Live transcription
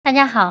大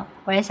家好，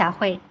我是小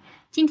慧，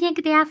今天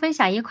给大家分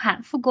享一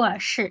款复古耳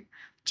饰，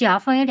主要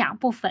分为2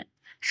部分，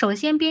首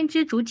先编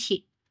织主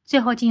体，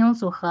最后进行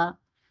组合。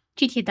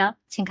具体的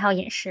请看我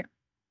演示。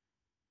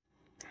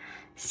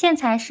线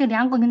材是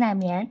2股牛奶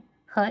棉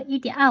和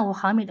1.25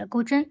毫米的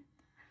钩针。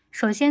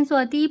首先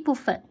做第一部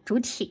分主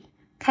体，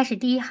开始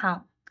第1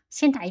行，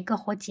先打一个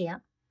活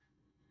结，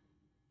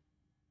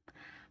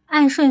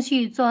按顺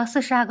序做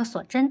42个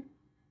锁针。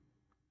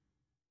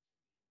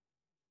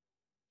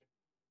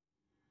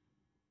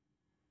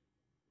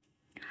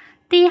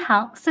第1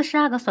行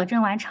42个锁针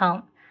完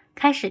成，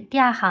开始第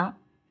2行，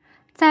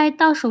在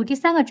倒数第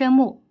3个针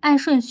目按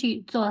顺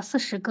序做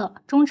40个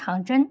中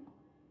长针。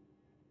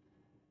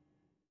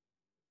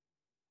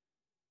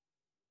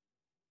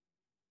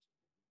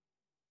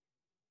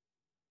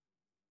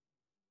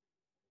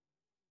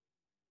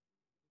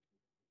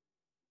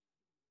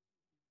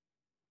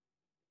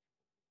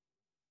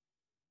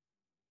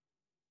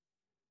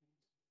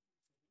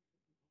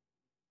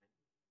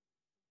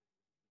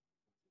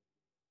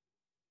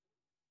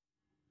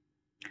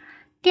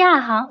第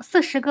2行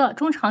40个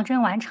中长针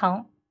完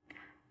成，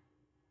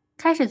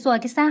开始做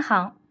第3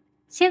行，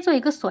先做一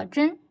个锁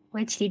针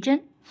为起立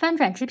针，翻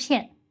转织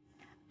片，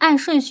按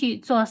顺序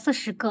做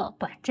40个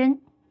短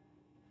针。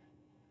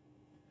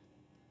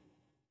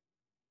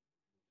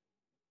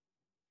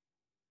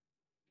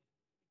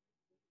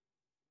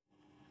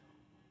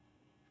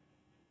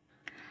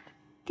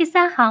第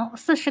3行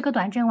40个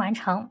短针完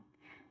成，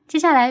接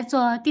下来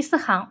做第4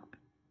行，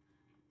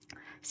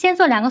先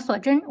做2个锁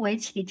针为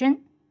起立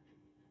针，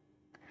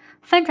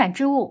翻转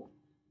织物，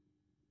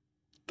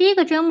第1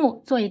个针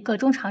目做一个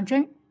中长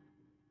针，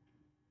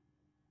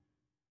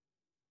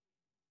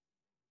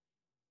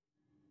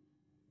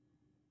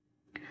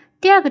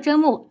第2个针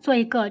目做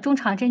一个中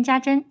长针加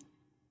针。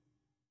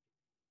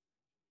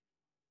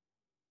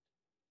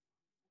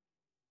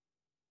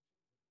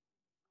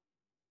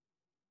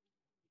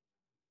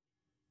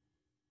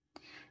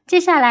接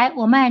下来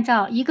我们按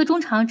照1个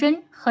中长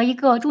针和1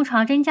个中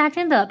长针加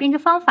针的编织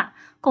方法，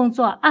共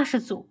做20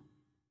组。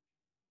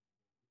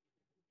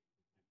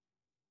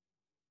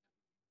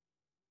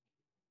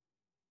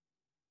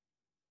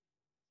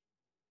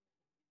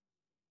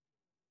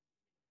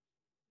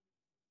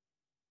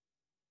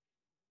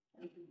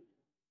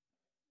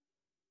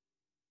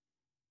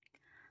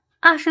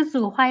20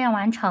组花样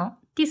完成，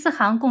第4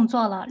行共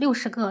做了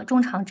60个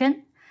中长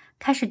针，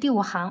开始第5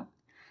行，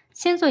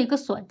先做一个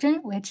锁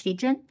针为起立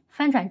针，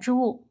翻转织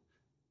物，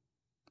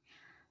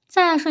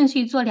再按顺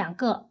序做2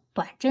个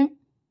短针，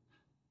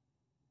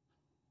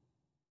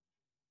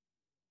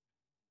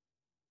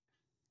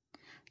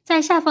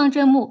在下方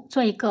针目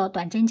做一个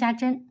短针加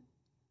针。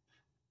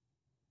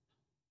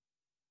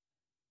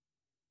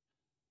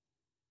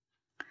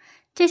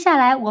接下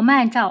来我们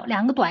按照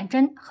2个短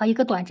针和1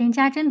个短针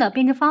加针的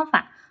编织方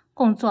法，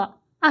共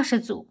做20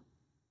组。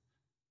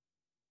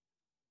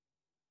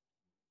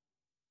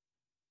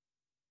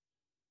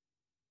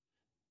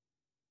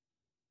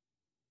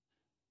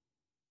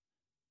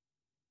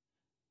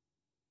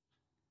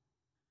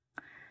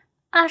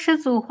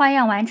20组花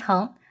样完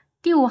成，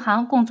第5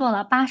行共做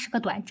了80个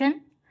短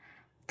针，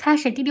开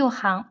始第6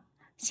行，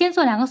先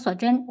做2个锁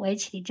针为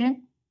起立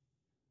针，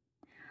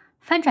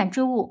翻转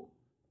织物，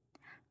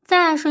再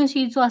按顺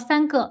序做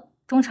3个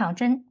中长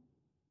针，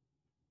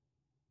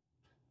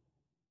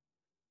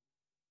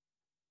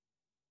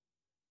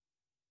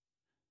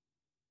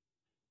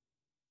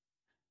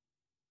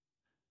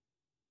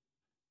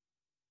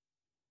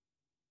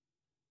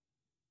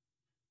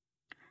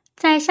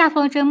在下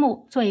方针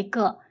目做一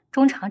个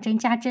中长针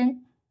加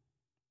针。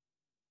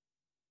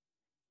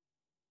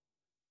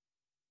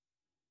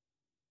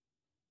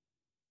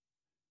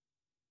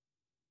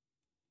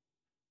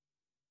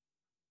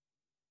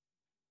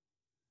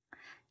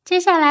接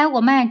下来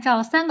我们按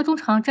照3个中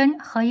长针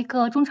和1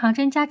个中长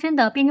针加针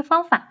的编织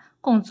方法，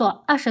共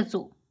做20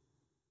组。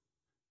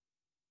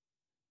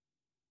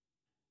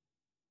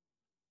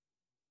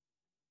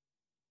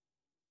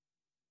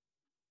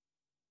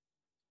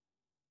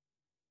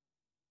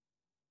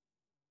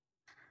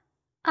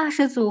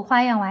20组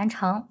花样完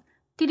成，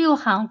第6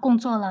行共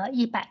做了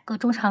100个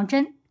中长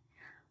针。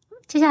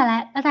接下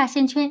来拉大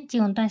线圈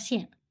进行断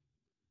线。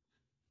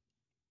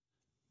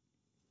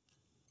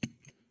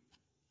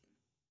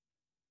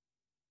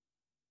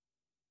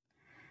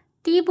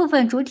第1部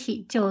分主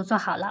体就做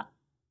好了，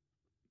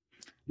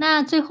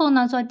那最后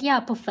呢，做第2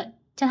部分，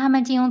将它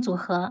们进行组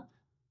合。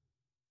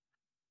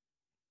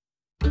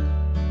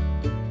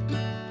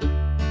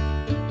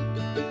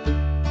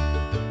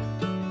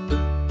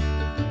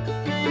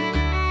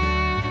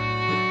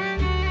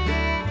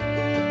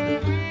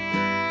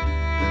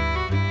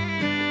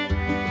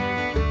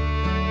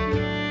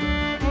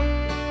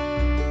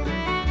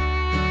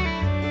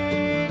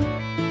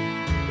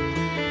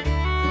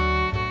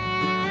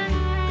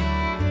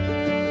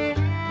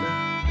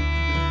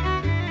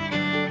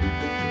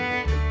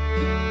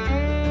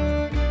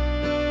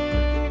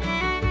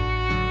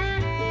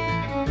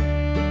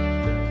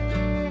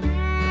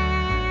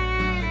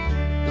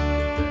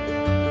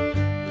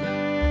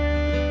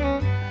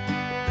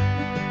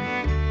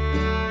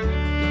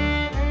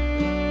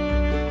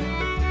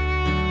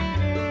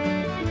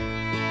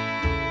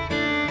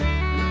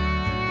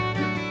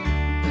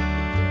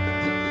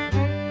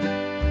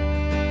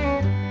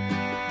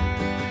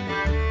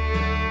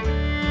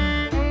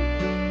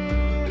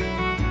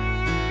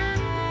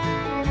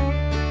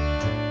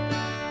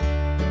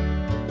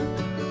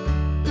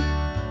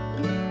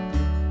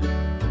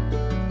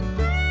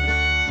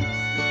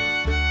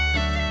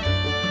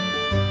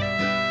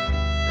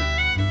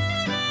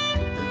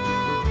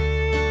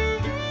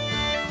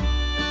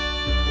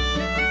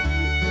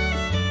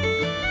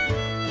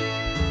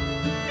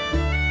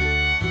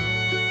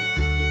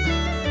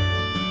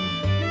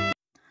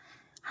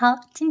好，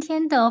今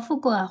天的复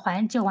古耳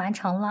环就完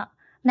成了，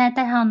那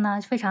戴上呢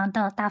非常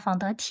的大方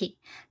得体。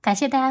感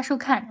谢大家收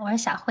看，我是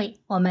小慧，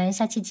我们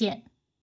下期见。